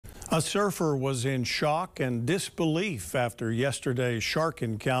A surfer was in shock and disbelief after yesterday's shark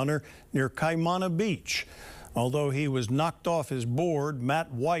encounter near Kaimana Beach. Although he was knocked off his board,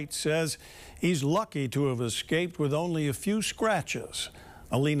 Matt White says he's lucky to have escaped with only a few scratches.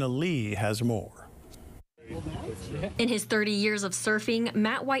 Alina Lee has more. In his 30 years of surfing,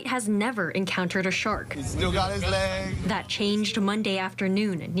 Matt White has never encountered a shark. He still got his leg. That changed Monday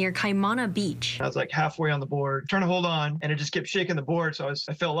afternoon near Kaimana Beach. I was like halfway on the board, trying to hold on, and it just kept shaking the board, so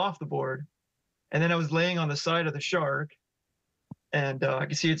I fell off the board. And then I was laying on the side of the shark, and I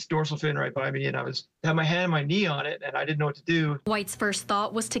could see its dorsal fin right by me, and I had my hand and my knee on it, and I didn't know what to do. White's first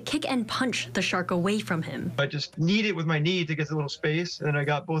thought was to kick and punch the shark away from him. I just kneed it with my knee to get a little space, and then I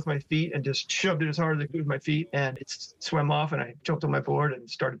got both my feet and just shoved it as hard as I could with my feet, and it swam off, and I jumped on my board and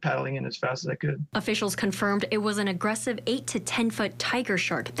started paddling in as fast as I could. Officials confirmed it was an aggressive 8 to 10-foot tiger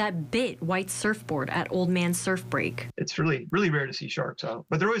shark that bit White's surfboard at Old Man Surf Break. It's really, really rare to see sharks out,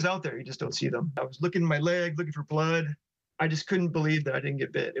 but they're always out there. You just don't see them. I was looking at my leg, looking for blood. I just couldn't believe that I didn't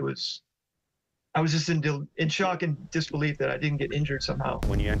get bit. I was just in shock and disbelief that I didn't get injured somehow.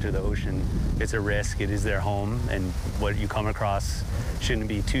 When you enter the ocean, it's a risk. It is their home, and what you come across shouldn't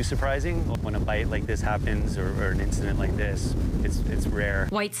be too surprising. When a bite like this happens or an incident like this, it's rare.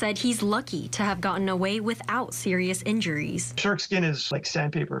 White said he's lucky to have gotten away without serious injuries. Shark skin is like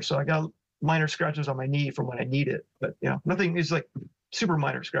sandpaper, so I got minor scratches on my knee from when I kneed it, but nothing is like super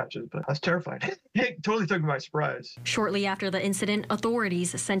minor scratches, but I was terrified. It totally took me by surprise. Shortly after the incident,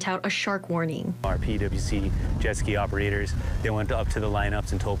 authorities sent out a shark warning. Our PWC jet ski operators, they went up to the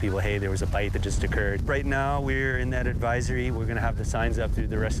lineups and told people, hey, there was a bite that just occurred. Right now, we're in that advisory. We're going to have the signs up through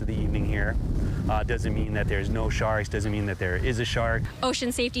the rest of the evening here. Doesn't mean that there's no sharks, doesn't mean that there is a shark.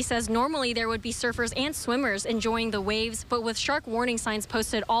 Ocean Safety says normally there would be surfers and swimmers enjoying the waves, but with shark warning signs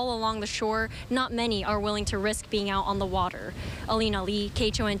posted all along the shore, not many are willing to risk being out on the water. Alina Lee,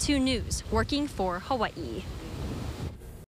 KHON2 News, working for Hawaii.